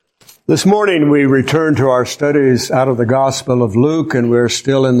This morning we return to our studies out of the Gospel of Luke, and we're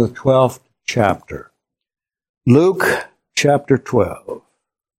still in the 12th chapter. Luke chapter 12.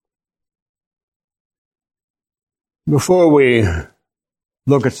 Before we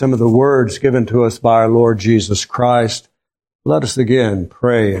look at some of the words given to us by our Lord Jesus Christ, let us again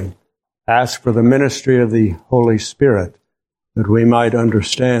pray and ask for the ministry of the Holy Spirit, that we might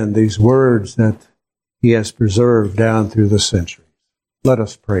understand these words that He has preserved down through the centuries. Let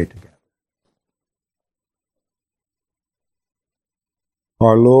us pray together.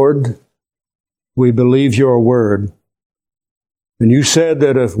 Our Lord, we believe your word. And you said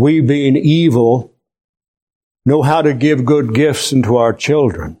that if we, being evil, know how to give good gifts unto our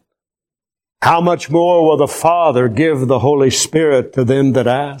children, how much more will the Father give the Holy Spirit to them that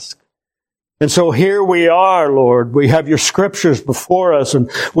ask? And so here we are, Lord. We have your scriptures before us, and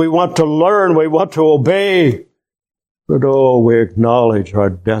we want to learn, we want to obey. But we acknowledge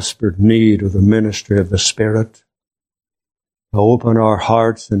our desperate need of the ministry of the Spirit. Open our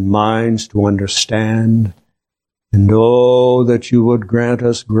hearts and minds to understand, and that you would grant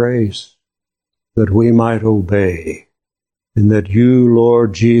us grace, that we might obey, and that you,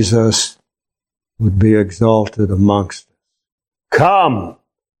 Lord Jesus, would be exalted amongst us. Come,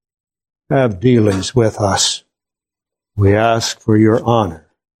 have dealings with us. We ask for your honor.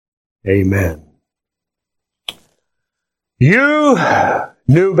 Amen. You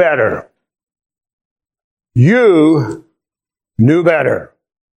knew better. You knew better.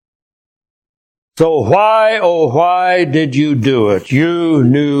 So why, oh why did you do it? You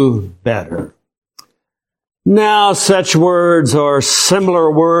knew better. Now, such words or similar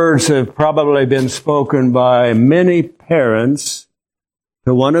words have probably been spoken by many parents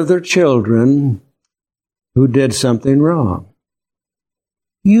to one of their children who did something wrong.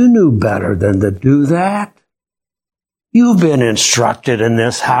 You knew better than to do that. You've been instructed in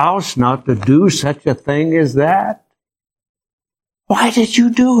this house not to do such a thing as that. Why did you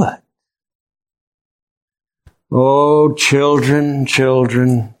do it? Oh, children,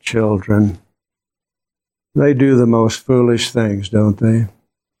 children, children. They do the most foolish things, don't they?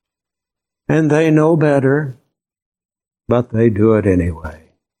 And they know better, but they do it anyway.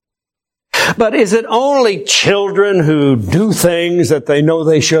 But is it only children who do things that they know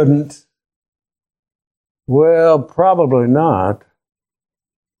they shouldn't? Well, probably not.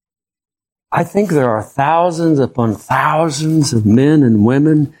 I think there are thousands upon thousands of men and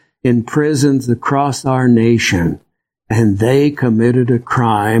women in prisons across our nation, and they committed a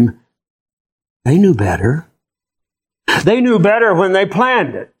crime. They knew better. They knew better when they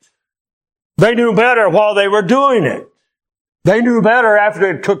planned it. They knew better while they were doing it. They knew better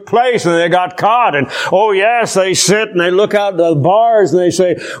after it took place and they got caught. And, oh yes, they sit and they look out the bars and they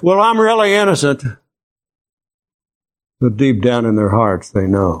say, well, I'm really innocent. But deep down in their hearts, they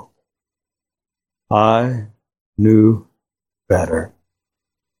know. I knew better.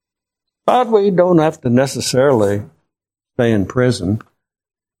 But we don't have to necessarily stay in prison.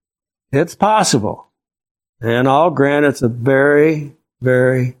 It's possible. And I'll grant it's a very,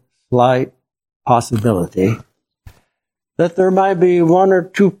 very slight possibility that there might be one or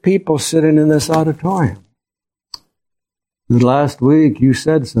two people sitting in this auditorium. Last week you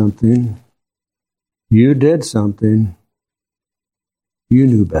said something. You did something. You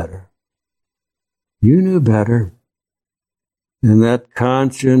knew better. You knew better. And that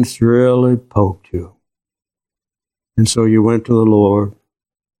conscience really poked you. And so you went to the Lord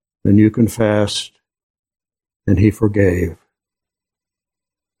and you confessed and He forgave.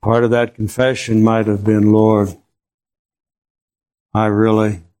 Part of that confession might have been, Lord, I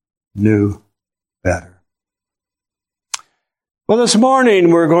really knew better. Well, this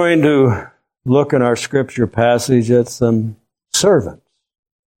morning we're going to look in our scripture passage at some servants.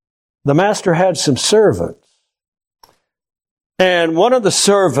 The master had some servants. And one of the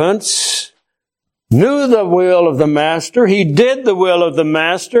servants knew the will of the master. He did the will of the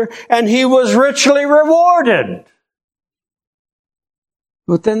master, and he was richly rewarded.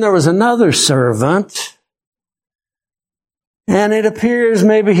 But then there was another servant, and it appears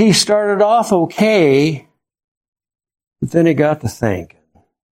maybe he started off okay, but then he got to thinking,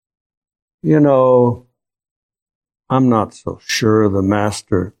 I'm not so sure the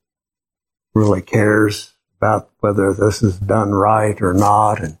master really cares about whether this is done right or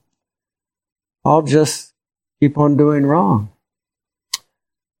not, and I'll just keep on doing wrong.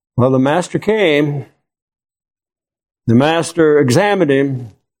 Well, the master came, the master examined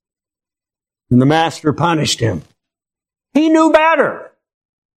him, and the master punished him. He knew better.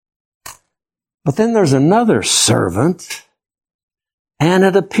 But then there's another servant, and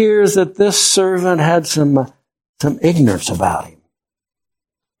it appears that this servant had some ignorance about him.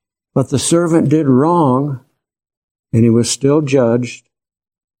 But the servant did wrong, and he was still judged,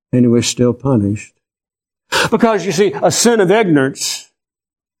 and he was still punished. Because, you see, a sin of ignorance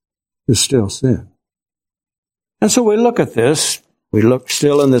is still sin. And so we look at this. We look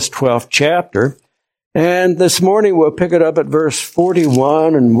still in this 12th chapter. And this morning we'll pick it up at verse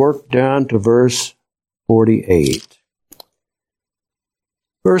 41 and work down to verse 48.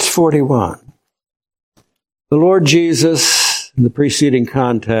 Verse 41. The Lord Jesus, in the preceding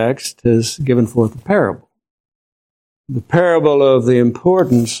context, has given forth a parable. The parable of the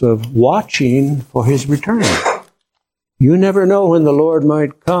importance of watching for His return. You never know when the Lord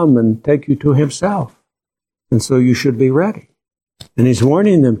might come and take you to Himself. And so you should be ready. And He's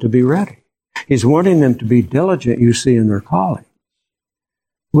warning them to be ready. He's warning them to be diligent, you see, in their calling.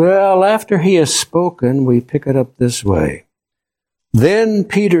 Well, after He has spoken, we pick it up this way. Then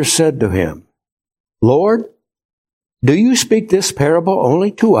Peter said to Him, Lord, do you speak this parable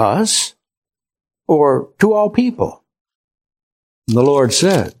only to us or to all people? And the Lord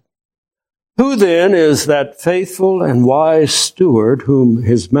said, Who then is that faithful and wise steward whom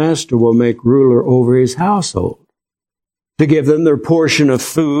his master will make ruler over his household, to give them their portion of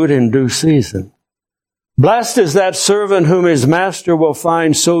food in due season? Blessed is that servant whom his master will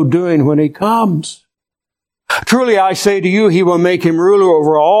find so doing when he comes. Truly I say to you, he will make him ruler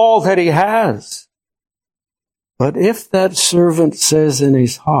over all that he has. But if that servant says in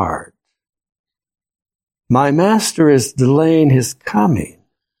his heart, My master is delaying his coming,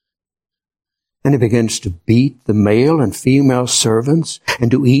 and he begins to beat the male and female servants, and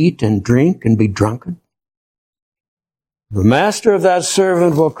to eat and drink and be drunken, the master of that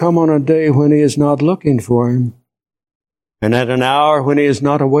servant will come on a day when he is not looking for him, and at an hour when he is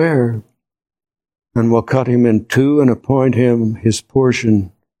not aware, and will cut him in two and appoint him his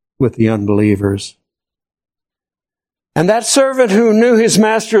portion with the unbelievers. And that servant who knew his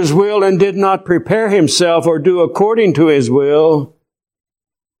master's will and did not prepare himself or do according to his will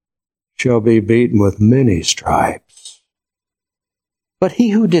shall be beaten with many stripes. But he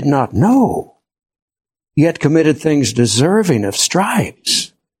who did not know, yet committed things deserving of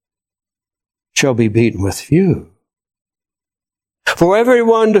stripes, shall be beaten with few. For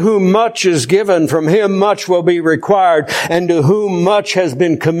everyone to whom much is given, from him much will be required, and to whom much has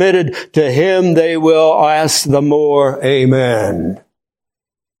been committed, to him they will ask the more. Amen.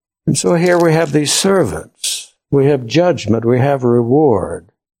 And so here we have these servants. We have judgment. We have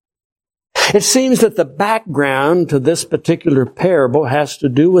reward. It seems that the background to this particular parable has to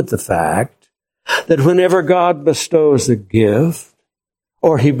do with the fact that whenever God bestows a gift,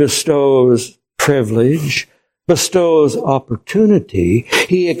 or He bestows privilege, bestows opportunity,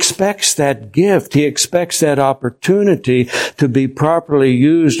 He expects that gift, He expects that opportunity to be properly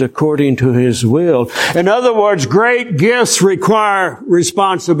used according to His will. In other words, great gifts require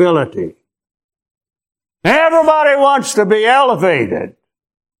responsibility. Everybody wants to be elevated.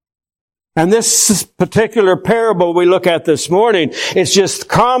 And this particular parable we look at this morning is just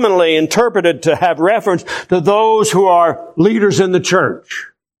commonly interpreted to have reference to those who are leaders in the church.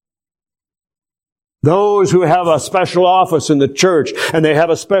 Those who have a special office in the church and they have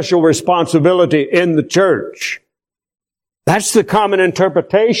a special responsibility in the church. That's the common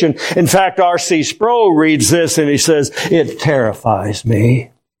interpretation. In fact, R.C. Sproul reads this and he says, It terrifies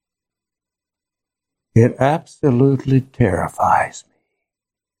me. It absolutely terrifies me.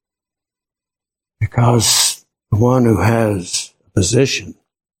 Because the one who has a position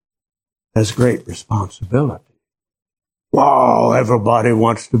has great responsibility. Wow, everybody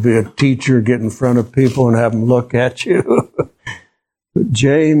wants to be a teacher, get in front of people and have them look at you. But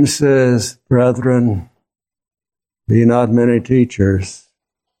James says, Brethren, be not many teachers,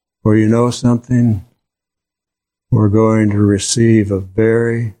 for you know something? We're going to receive a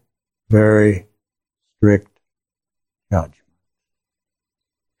very, very strict judgment.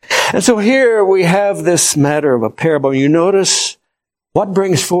 And so here we have this matter of a parable. You notice what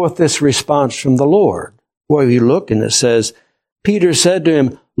brings forth this response from the Lord. Well, you look and it says, Peter said to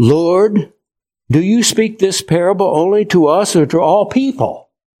him, Lord, do you speak this parable only to us or to all people?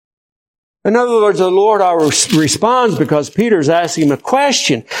 In other words, the Lord responds because Peter's asking him a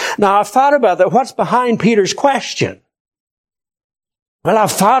question. Now, I've thought about that. What's behind Peter's question? Well,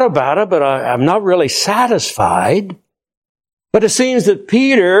 I've thought about it, but I'm not really satisfied. But it seems that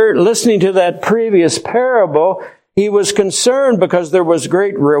Peter, listening to that previous parable, he was concerned because there was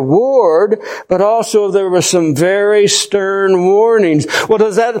great reward, but also there were some very stern warnings. Well,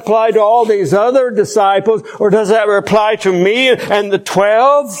 does that apply to all these other disciples, or does that apply to me and the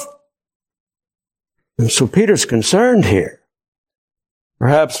 12? And so Peter's concerned here.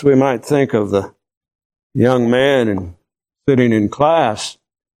 Perhaps we might think of the young man sitting in class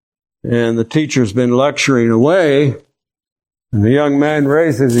And the teacher's been lecturing away, and the young man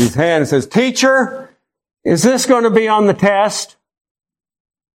raises his hand and says, "Teacher, is this going to be on the test?"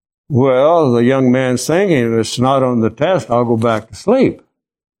 Well, the young man's thinking, if it's not on the test, I'll go back to sleep.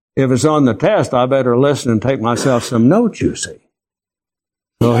 If it's on the test, I better listen and take myself some notes, you see.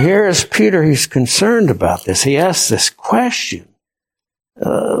 So here's Peter, he's concerned about this. He asks this question,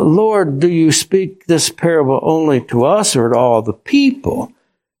 "Lord, do you speak this parable only to us or to all the people?"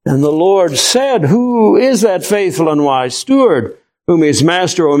 And the Lord said, "Who is that faithful and wise steward, whom his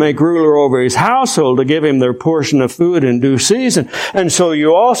master will make ruler over his household to give him their portion of food in due season?" And so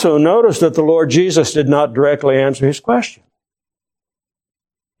you also notice that the Lord Jesus did not directly answer his question.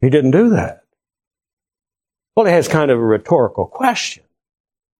 He didn't do that. Well, he has kind of a rhetorical question.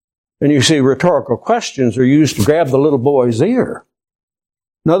 And you see, rhetorical questions are used to grab the little boy's ear.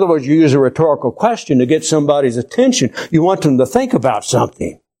 In other words, you use a rhetorical question to get somebody's attention. You want them to think about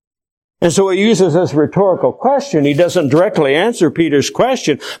something. And so he uses this rhetorical question. He doesn't directly answer Peter's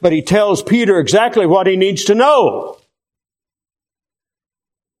question, but he tells Peter exactly what he needs to know.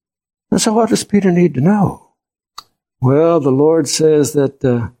 And so what does Peter need to know? Well, the Lord says that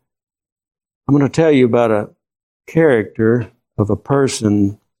I'm going to tell you about a character of a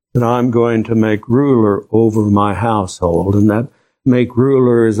person that I'm going to make ruler over my household. And that make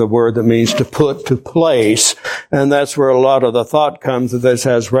ruler is a word that means to put to place. And that's where a lot of the thought comes that this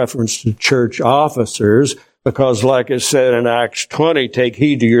has reference to church officers. Because like it said in Acts 20, take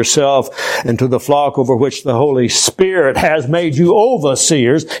heed to yourself and to the flock over which the Holy Spirit has made you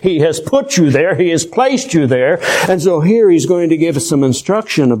overseers. He has put you there. He has placed you there. And so here he's going to give us some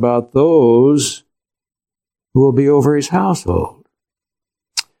instruction about those who will be over his household.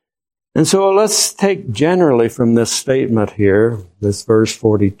 And so let's take generally from this statement here, this verse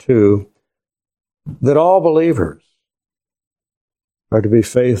 42, that all believers are to be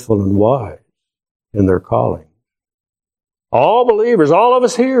faithful and wise in their calling. All believers, all of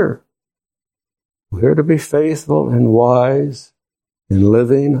us here, we're to be faithful and wise in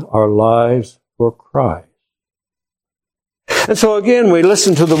living our lives for Christ. And so again, we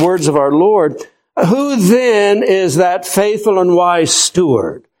listen to the words of our Lord. Who then is that faithful and wise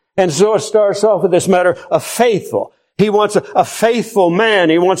steward? And so it starts off with this matter of faithful. He wants a faithful man.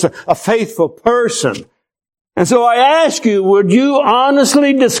 He wants a faithful person. And so I ask you, would you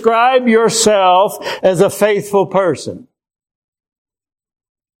honestly describe yourself as a faithful person?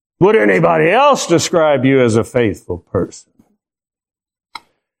 Would anybody else describe you as a faithful person?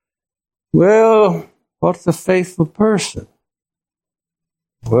 Well, what's a faithful person?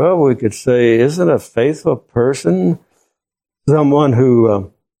 Well, we could say, isn't a faithful person someone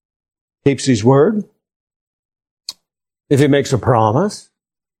who keeps his word? If he makes a promise,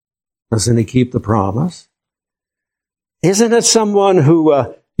 doesn't he keep the promise? Isn't it someone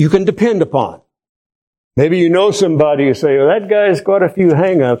who you can depend upon? Maybe you know somebody, you say, well, that guy's got a few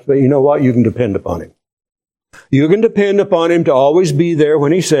hang-ups, but you know what? You can depend upon him. You can depend upon him to always be there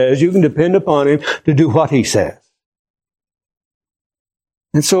when he says. You can depend upon him to do what he says.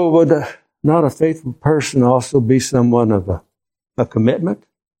 And so would not a faithful person also be someone of a commitment?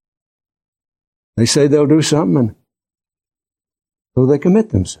 They say they'll do something, and so they commit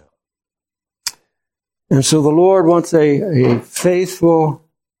themselves. And so the Lord wants a faithful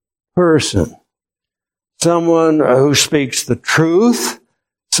person, someone who speaks the truth,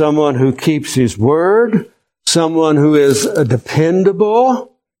 someone who keeps his word, someone who is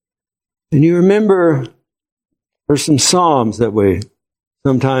dependable. And you remember there's some psalms that we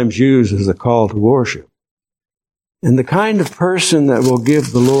sometimes use as a call to worship. And the kind of person that will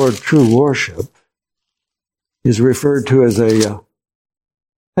give the Lord true worship is referred to as a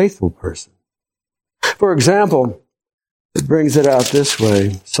faithful person. For example, it brings it out this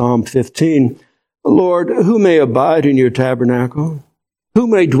way, Psalm 15, Lord, who may abide in your tabernacle? Who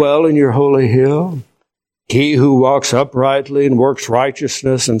may dwell in your holy hill? He who walks uprightly and works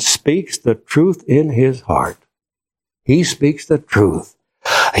righteousness and speaks the truth in his heart. He speaks the truth.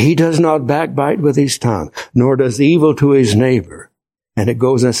 He does not backbite with his tongue, nor does evil to his neighbor. And it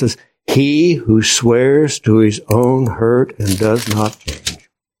goes and says, he who swears to his own hurt and does not change.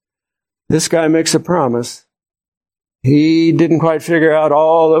 This guy makes a promise. He didn't quite figure out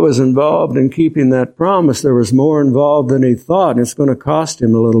all that was involved in keeping that promise. There was more involved than he thought, and it's going to cost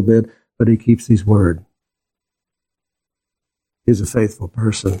him a little bit, but he keeps his word. He's a faithful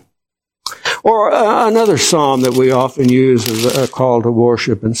person. Or another psalm that we often use as a call to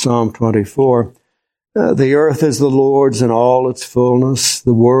worship in Psalm 24. The earth is the Lord's and all its fullness,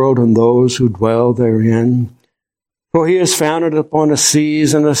 the world and those who dwell therein. For he has founded it upon the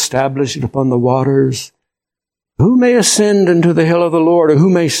seas and established it upon the waters. Who may ascend into the hill of the Lord, or who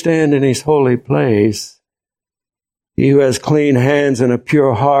may stand in his holy place? He who has clean hands and a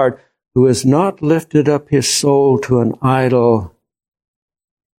pure heart, who has not lifted up his soul to an idol,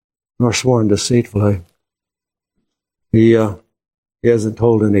 nor sworn deceitfully. He hasn't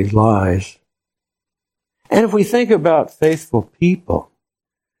told any lies. And if we think about faithful people,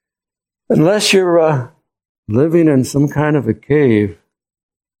 unless you're living in some kind of a cave,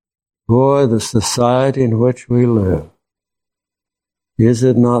 boy, the society in which we live, is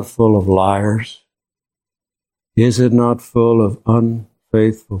it not full of liars? Is it not full of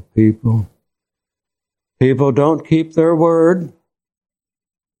unfaithful people? People don't keep their word.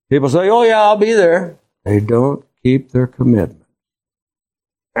 People say, oh yeah, I'll be there. They don't keep their commitment.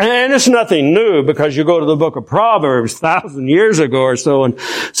 And it's nothing new, because you go to the book of Proverbs 1,000 years ago or so, and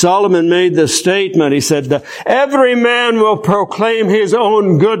Solomon made this statement. He said that every man will proclaim his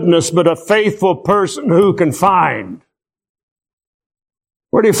own goodness, but a faithful person who can find?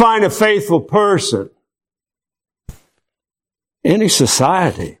 Where do you find a faithful person? Any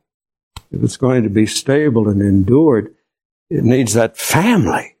society, if it's going to be stable and endured, it needs that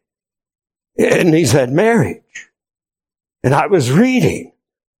family. It needs that marriage. And I was reading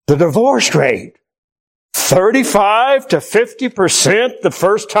the divorce rate, 35 to 50% the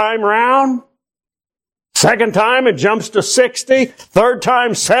first time round. Second time it jumps to 60. Third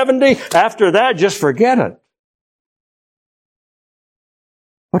time 70. After that, just forget it.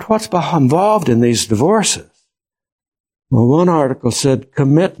 But what's involved in these divorces? Well, one article said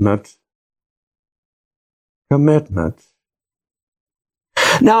commitment. Commitment.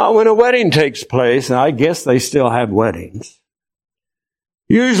 Now, when a wedding takes place, and I guess they still have weddings,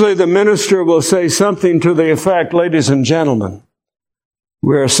 usually the minister will say something to the effect, ladies and gentlemen,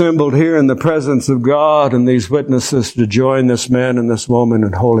 we're assembled here in the presence of God and these witnesses to join this man and this woman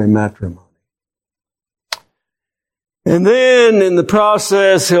in holy matrimony. And then in the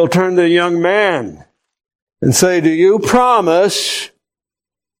process, he'll turn to the young man and say, do you promise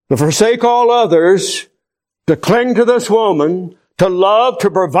to forsake all others, to cling to this woman, to love, to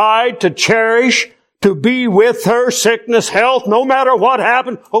provide, to cherish, to be with her, sickness, health, no matter what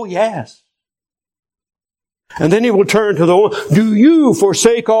happened? Oh, yes. And then he will turn to the woman, do you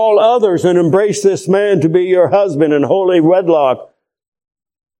forsake all others and embrace this man to be your husband in holy wedlock?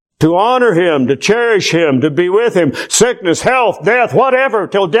 To honor him, to cherish him, to be with him, sickness, health, death, whatever,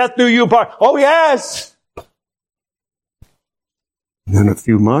 till death do you part. Oh, yes. And then a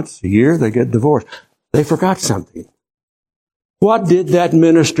few months, a year, they get divorced. They forgot something. What did that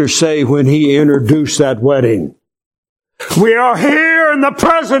minister say when he introduced that wedding? We are here in the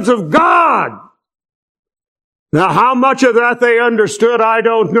presence of God. Now, how much of that they understood, I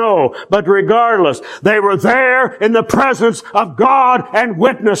don't know. But regardless, they were there in the presence of God and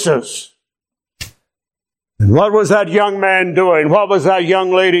witnesses. And what was that young man doing? What was that young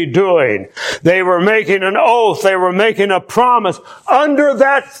lady doing? They were making an oath. They were making a promise. Under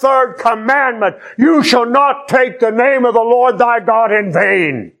that third commandment, you shall not take the name of the Lord thy God in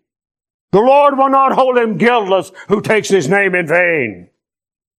vain. The Lord will not hold him guiltless who takes his name in vain.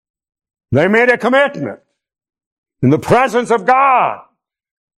 They made a commitment in the presence of God.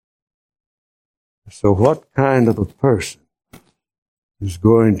 So what kind of a person is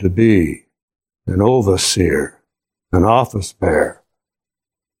going to be an overseer, an office bearer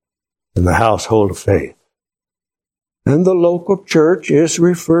in the household of faith? And the local church is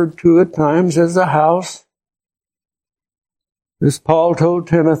referred to at times as a house. As Paul told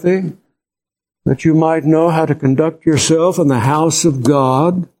Timothy, that you might know how to conduct yourself in the house of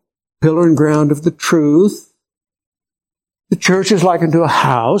God, pillar and ground of the truth. The church is likened to a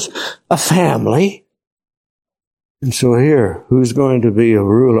house, a family. And so here, who's going to be a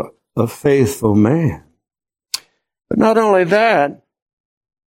ruler? A faithful man. But not only that,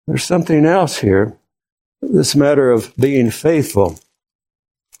 there's something else here. This matter of being faithful.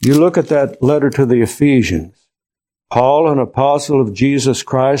 You look at that letter to the Ephesians. Paul, an apostle of Jesus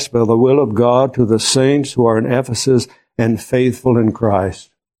Christ by the will of God, to the saints who are in Ephesus and faithful in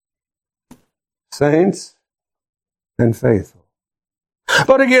Christ. Saints and faithful.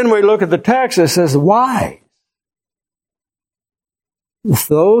 But again, we look at the text, it says, why?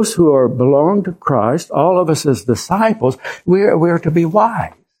 Those who belong to Christ, all of us as disciples, we're to be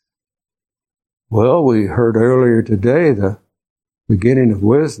wise. Well, we heard earlier today the beginning of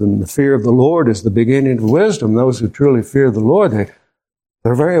wisdom. The fear of the Lord is the beginning of wisdom. Those who truly fear the Lord,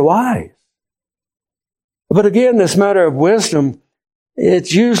 they're very wise. But again, this matter of wisdom,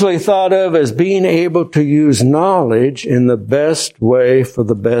 it's usually thought of as being able to use knowledge in the best way for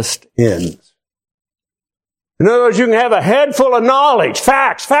the best ends. In other words, you can have a head full of knowledge,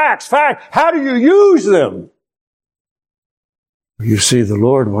 facts. How do you use them? You see, the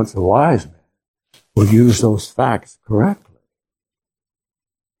Lord wants a wise man who will use those facts correctly.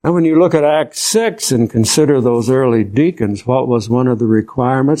 And when you look at Acts 6 and consider those early deacons, what was one of the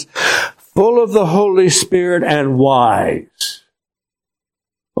requirements? Full of the Holy Spirit and wise.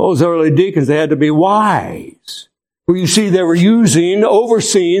 Those early deacons, they had to be wise. Well, you see, they were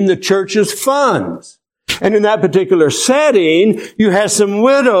overseeing the church's funds. And in that particular setting, you had some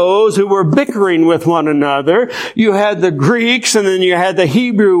widows who were bickering with one another. You had the Greeks, and then you had the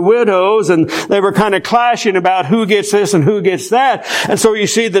Hebrew widows, and they were kind of clashing about who gets this and who gets that. And so you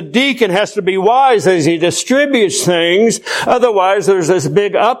see, the deacon has to be wise as he distributes things. Otherwise, there's this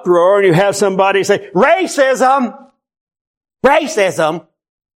big uproar, and you have somebody say, racism! Racism!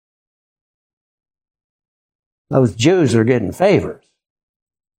 Those Jews are getting favors.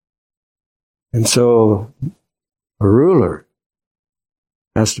 And so a ruler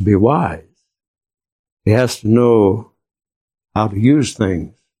has to be wise. He has to know how to use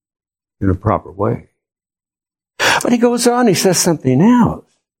things in a proper way. But he goes on, he says something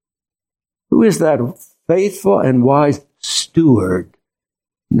else. Who is that faithful and wise steward?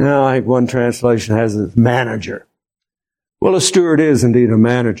 Now, I think one translation has it as manager. Well, a steward is indeed a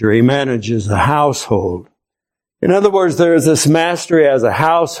manager. He manages a household. In other words, there's this master, he has a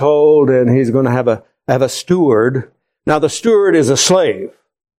household, and he's going to have a steward. Now, the steward is a slave.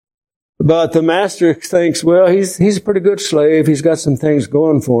 But the master thinks, well, he's a pretty good slave. He's got some things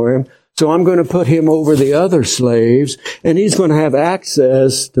going for him. So I'm going to put him over the other slaves, and he's going to have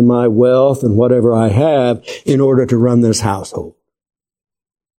access to my wealth and whatever I have in order to run this household.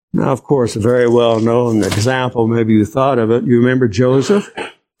 Now, of course, a very well-known example, maybe you thought of it. You remember Joseph?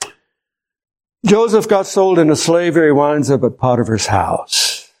 Joseph got sold into slavery. He winds up at Potiphar's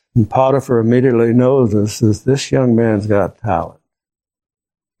house. And Potiphar immediately notices this young man's got talent.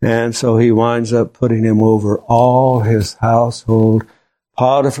 And so he winds up putting him over all his household.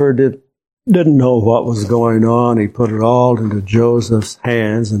 Potiphar didn't know what was going on. He put it all into Joseph's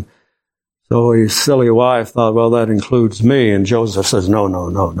hands. And so his silly wife thought, well, that includes me. And Joseph says,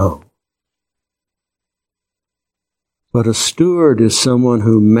 no. But a steward is someone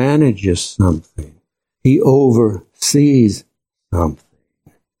who manages something. He oversees something.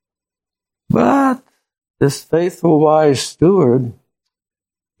 But this faithful, wise steward,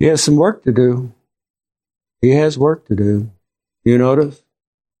 he has some work to do. He has work to do. You notice?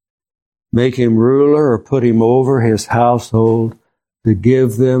 Make him ruler or put him over his household to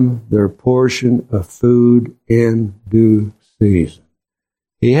give them their portion of food in due season.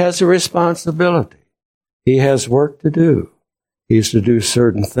 He has a responsibility. He has work to do. He is to do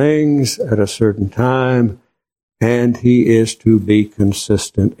certain things at a certain time, and he is to be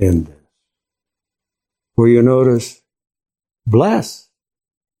consistent in this. For you notice, blessed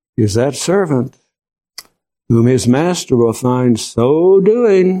is that servant whom his master will find so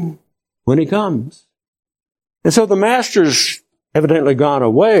doing when he comes. And so the master's evidently gone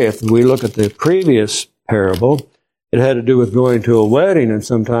away. If we look at the previous parable, it had to do with going to a wedding, and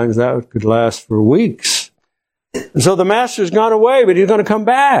sometimes that could last for weeks. And so the master's gone away, but he's going to come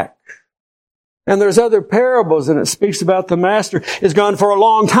back. And there's other parables, and it speaks about the master is gone for a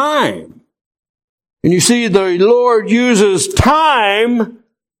long time. And you see, the Lord uses time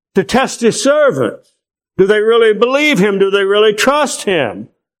to test his servants. Do they really believe him? Do they really trust him?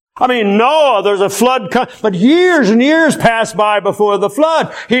 I mean, Noah, there's a flood, but years and years pass by before the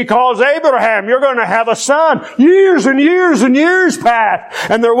flood. He calls Abraham, you're going to have a son. Years and years and years pass.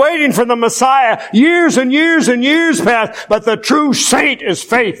 And they're waiting for the Messiah. Years and years and years pass. But the true saint is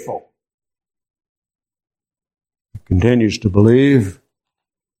faithful. He continues to believe,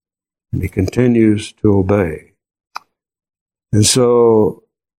 and he continues to obey. And so,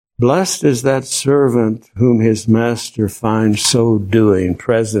 blessed is that servant whom his master finds so doing,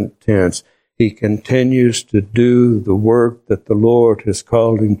 present tense. He continues to do the work that the Lord has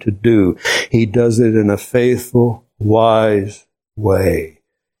called him to do. He does it in a faithful, wise way.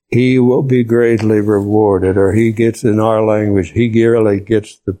 He will be greatly rewarded, or he gets, in our language, he really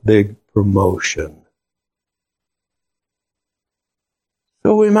gets the big promotion.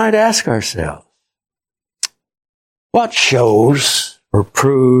 So we might ask ourselves, what shows or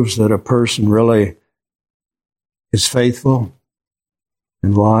proves that a person really is faithful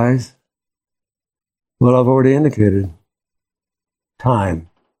and wise? Well, I've already indicated. Time,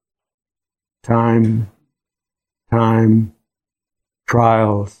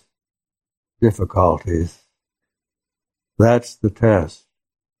 trials, difficulties. That's the test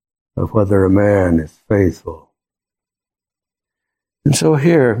of whether a man is faithful. And so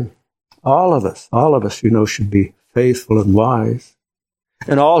here, all of us, should be faithful and wise.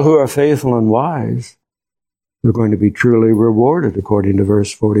 And all who are faithful and wise they're going to be truly rewarded, according to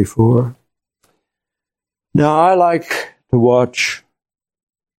verse 44. Now, I like to watch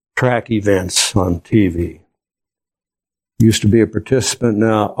track events on TV. Used to be a participant,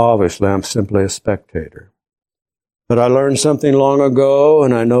 now obviously I'm simply a spectator. But I learned something long ago,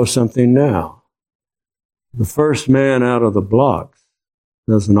 and I know something now. The first man out of the blocks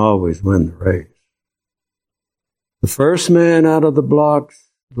doesn't always win the race. The first man out of the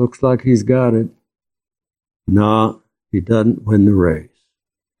blocks looks like he's got it. No, he doesn't win the race.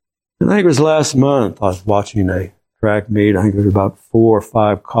 And I think it was last month I was watching a track meet. I think there were about 4 or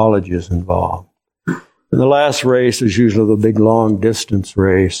 5 colleges involved. And the last race is usually the big long distance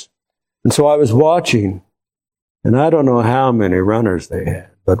race. And so I was watching, and I don't know how many runners they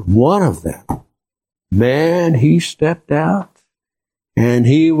had, but one of them, man, he stepped out and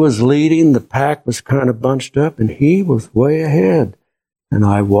he was leading. The pack was kind of bunched up and he was way ahead. And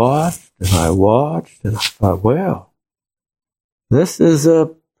I watched and I watched and I thought, well, this is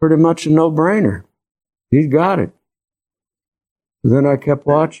pretty much a no-brainer. He's got it. But then I kept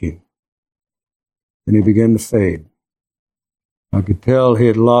watching and he began to fade. I could tell he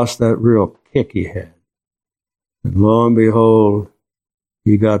had lost that real kick he had. And lo and behold,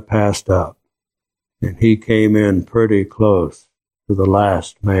 he got passed up. And he came in pretty close to the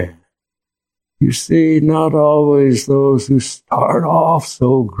last man. You see, not always those who start off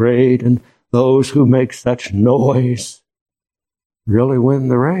so great and those who make such noise really win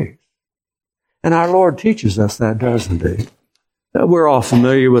the race. And our Lord teaches us that, doesn't he? We're all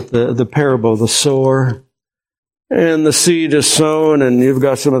familiar with the parable of the sower. And the seed is sown, and you've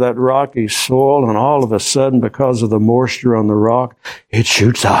got some of that rocky soil, and all of a sudden, because of the moisture on the rock, it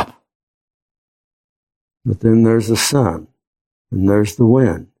shoots up. But then there's the sun, and there's the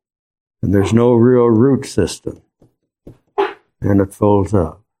wind, and there's no real root system, and it folds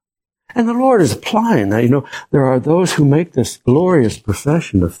up. And the Lord is applying that. You know, there are those who make this glorious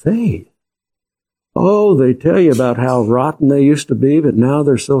profession of faith. Oh, they tell you about how rotten they used to be, but now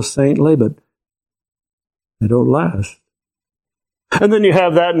they're so saintly, but they don't last. And then you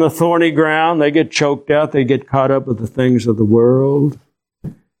have that in the thorny ground. They get choked out. They get caught up with the things of the world.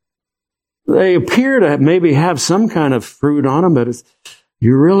 They appear to maybe have some kind of fruit on them, but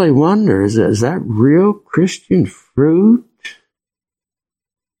you really wonder, is that real Christian fruit?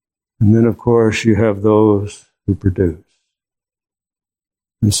 And then, of course, you have those who produce.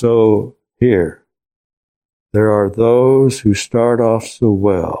 And so here, there are those who start off so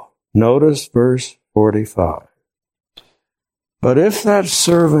well. Notice verse 45. But if that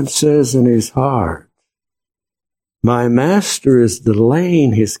servant says in his heart, my master is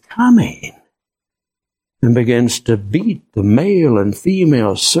delaying his coming, and begins to beat the male and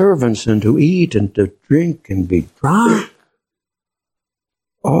female servants and to eat and to drink and be drunk,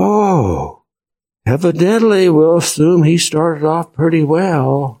 oh, evidently we'll assume he started off pretty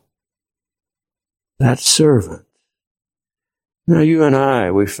well, that servant. Now, you and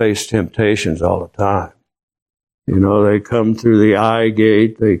I, we face temptations all the time. You know, they come through the eye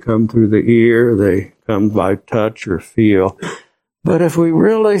gate, they come through the ear, they come by touch or feel. But if we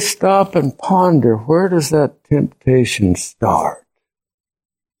really stop and ponder, where does that temptation start?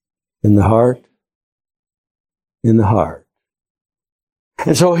 In the heart? In the heart.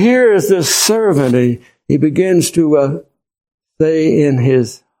 And so here is this servant, he begins to say in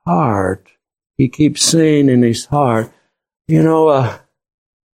his heart, he keeps saying in his heart, you know,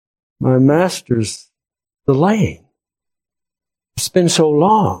 my master's delaying. It's been so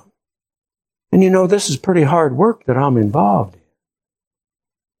long. And you know, this is pretty hard work that I'm involved in.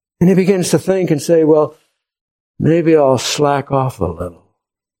 And he begins to think and say, well, maybe I'll slack off a little.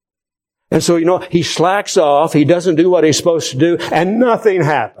 And so, you know, he slacks off, he doesn't do what he's supposed to do, and nothing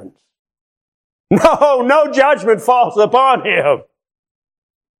happens. No judgment falls upon him.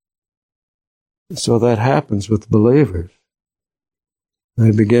 So that happens with believers.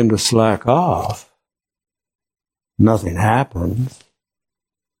 They begin to slack off. Nothing happens.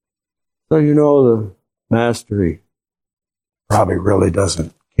 So you know the master, he probably really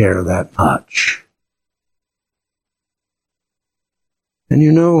doesn't care that much. And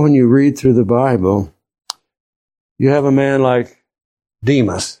you know, when you read through the Bible, you have a man like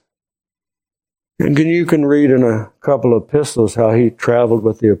Demas. And you can read in a couple of epistles how he traveled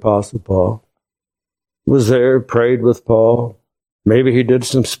with the Apostle Paul. Was there, prayed with Paul. Maybe he did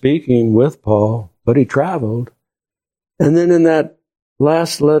some speaking with Paul, but he traveled. And then in that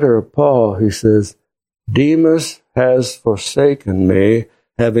last letter of Paul, he says, Demas has forsaken me,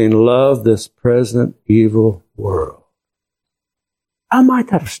 having loved this present evil world. How might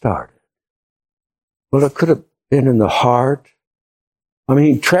that have started? Well, it could have been in the heart I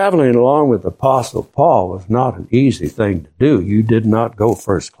mean, traveling along with the Apostle Paul was not an easy thing to do. You did not go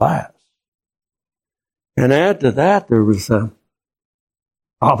first class. And add to that, there was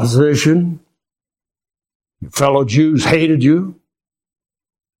opposition. Your fellow Jews hated you.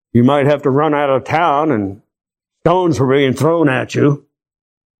 You might have to run out of town and stones were being thrown at you.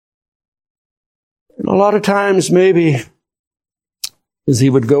 And a lot of times, maybe, as he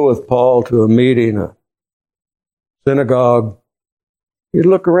would go with Paul to a meeting, a synagogue, you'd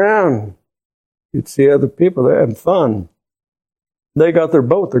look around, you'd see other people, they're having fun. They got their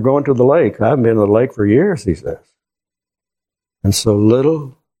boat, they're going to the lake. I haven't been to the lake for years, he says. And so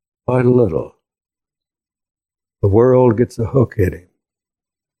little by little, the world gets a hook in him.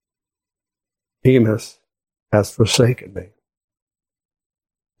 Demas has forsaken me.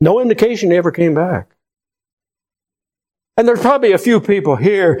 No indication he ever came back. And there's probably a few people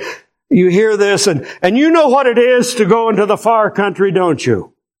here, you hear this, and you know what it is to go into the far country, don't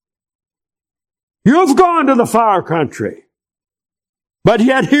you? You've gone to the far country. But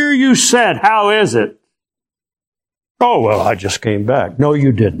yet here you said, how is it? Oh, well, I just came back. No,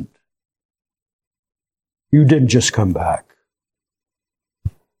 you didn't. You didn't just come back.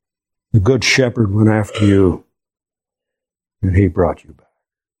 The Good Shepherd went after you, and he brought you back.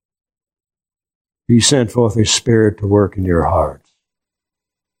 He sent forth his Spirit to work in your hearts.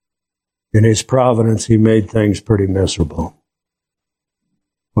 In his providence, he made things pretty miserable.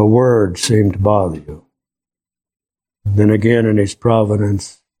 A word seemed to bother you. And then again, in his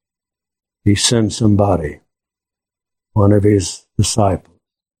providence, he sent somebody, one of his disciples,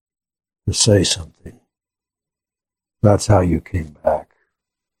 to say something. That's how you came back.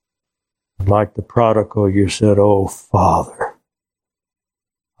 And like the prodigal, you said, "Oh, Father,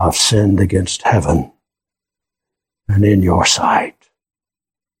 I've sinned against heaven and in your sight."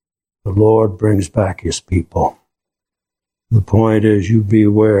 The Lord brings back his people. The point is, you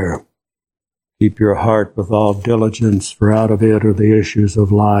beware. Keep your heart with all diligence, for out of it are the issues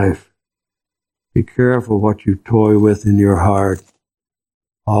of life. Be careful what you toy with in your heart.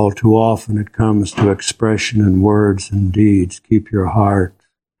 All too often it comes to expression in words and deeds. Keep your heart.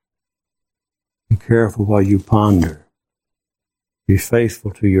 Be careful while you ponder. Be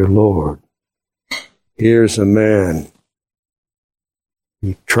faithful to your Lord. Here's a man.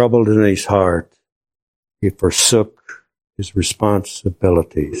 He troubled in his heart. He forsook his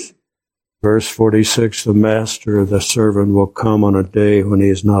responsibilities. Verse 46, the master of the servant will come on a day when he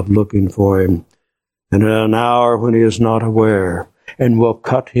is not looking for him, and at an hour when he is not aware, and will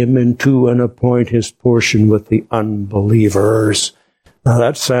cut him in two and appoint his portion with the unbelievers. Now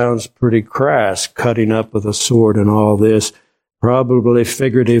that sounds pretty crass, cutting up with a sword and all this. Probably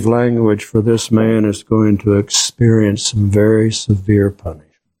figurative language, for this man is going to experience some very severe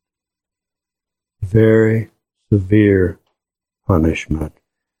punishment. Very severe punishment.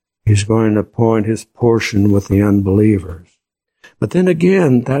 He's going to appoint his portion with the unbelievers. But then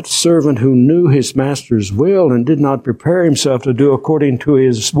again, that servant who knew his master's will and did not prepare himself to do according to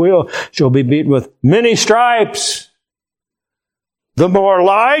his will shall be beaten with many stripes. The more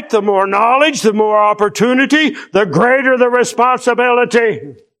light, the more knowledge, the more opportunity, the greater the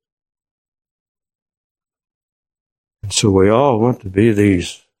responsibility. And so we all want to be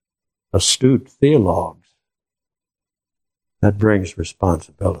these astute theologues. That brings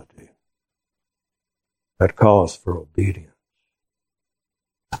responsibility. That calls for obedience.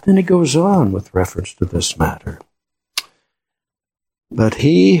 But then he goes on with reference to this matter. But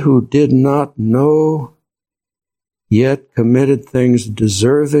he who did not know yet committed things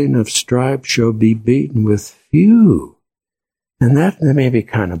deserving of stripes shall be beaten with few. And that maybe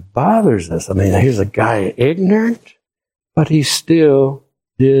kind of bothers us. I mean, here's a guy ignorant, but he still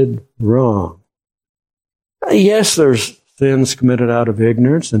did wrong. Yes, there's sins committed out of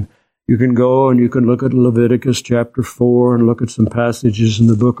ignorance, and you can go and you can look at Leviticus chapter 4 and look at some passages in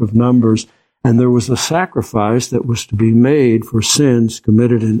the book of Numbers, and there was a sacrifice that was to be made for sins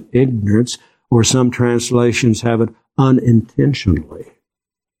committed in ignorance, or some translations have it unintentionally.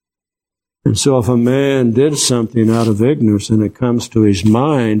 And so if a man did something out of ignorance and it comes to his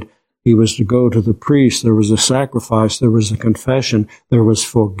mind, he was to go to the priest. There was a sacrifice, there was a confession, there was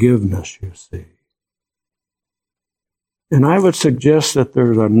forgiveness, you see. And I would suggest that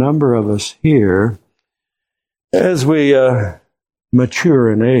there's a number of us here, as we mature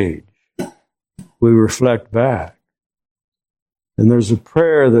in age, we reflect back. And there's a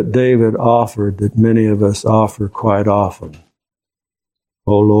prayer that David offered that many of us offer quite often.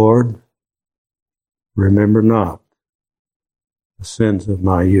 O Lord, remember not the sins of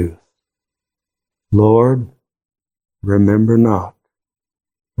my youth. Lord, remember not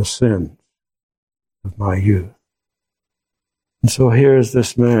the sins of my youth. And so here's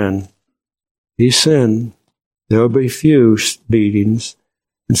this man. He sinned. There'll be few beatings.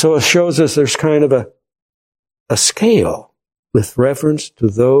 And so it shows us there's kind of a scale with reference to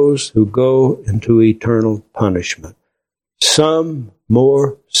those who go into eternal punishment. Some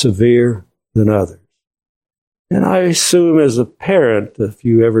more severe than others. And I assume as a parent, if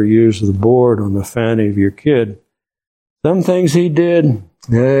you ever use the board on the fanny of your kid, some things he did,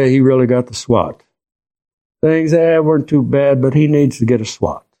 he really got the swat. Things weren't too bad, but he needs to get a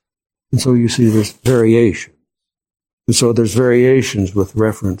swat. And so you see there's variation. And so there's variations with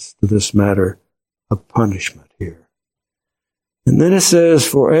reference to this matter of punishment here. And then it says,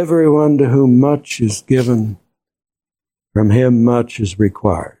 for everyone to whom much is given, from him much is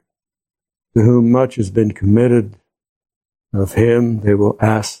required. To whom much has been committed, of him they will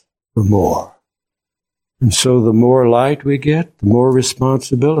ask for more. And so the more light we get, the more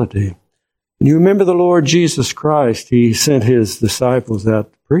responsibility. And you remember the Lord Jesus Christ, he sent his disciples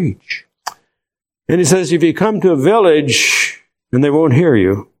out to preach. And he says, if you come to a village and they won't hear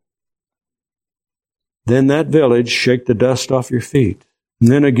you, then that village shake the dust off your feet. And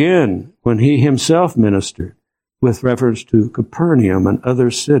then again, when he himself ministered, with reference to Capernaum and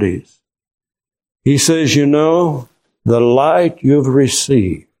other cities, he says, you know, the light you've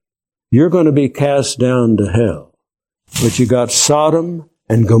received, you're going to be cast down to hell. But you got Sodom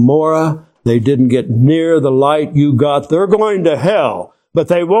and Gomorrah. They didn't get near the light you got. They're going to hell, but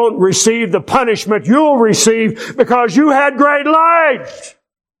they won't receive the punishment you'll receive because you had great light.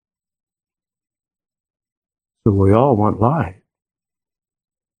 So we all want light.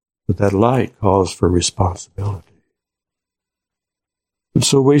 But that light calls for responsibility. And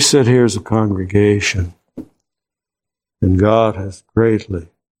so we sit here as a congregation, and God has greatly,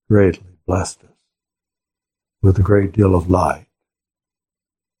 greatly blessed us with a great deal of light,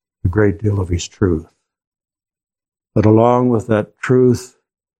 a great deal of His truth. But along with that truth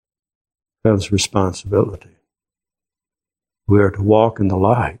comes responsibility. We are to walk in the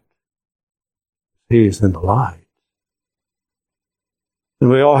light. He is in the light. And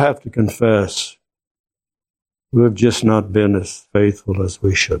we all have to confess we have just not been as faithful as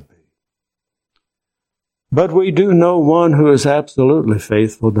we should be. But we do know one who is absolutely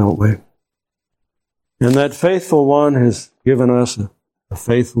faithful, don't we? And that faithful one has given us a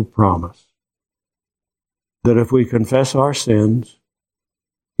faithful promise that if we confess our sins,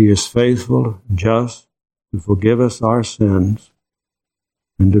 He is faithful and just to forgive us our sins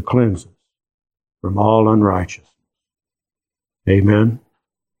and to cleanse us from all unrighteousness. Amen.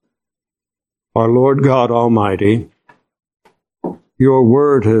 Our Lord God Almighty, Your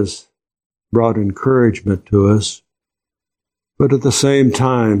word has brought encouragement to us, but at the same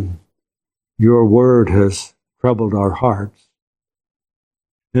time, Your word has troubled our hearts.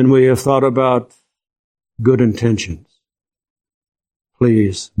 And we have thought about good intentions.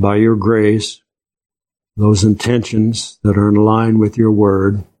 Please, by Your grace, those intentions that are in line with Your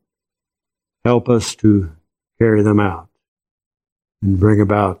word, help us to carry them out and bring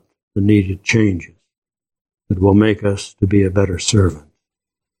about the needed changes that will make us to be a better servant.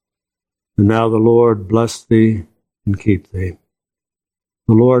 And now the Lord bless thee and keep thee.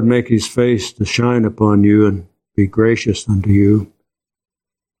 The Lord make His face to shine upon you and be gracious unto you.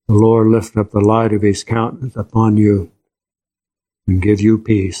 The Lord lift up the light of His countenance upon you and give you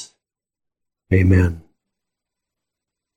peace. Amen.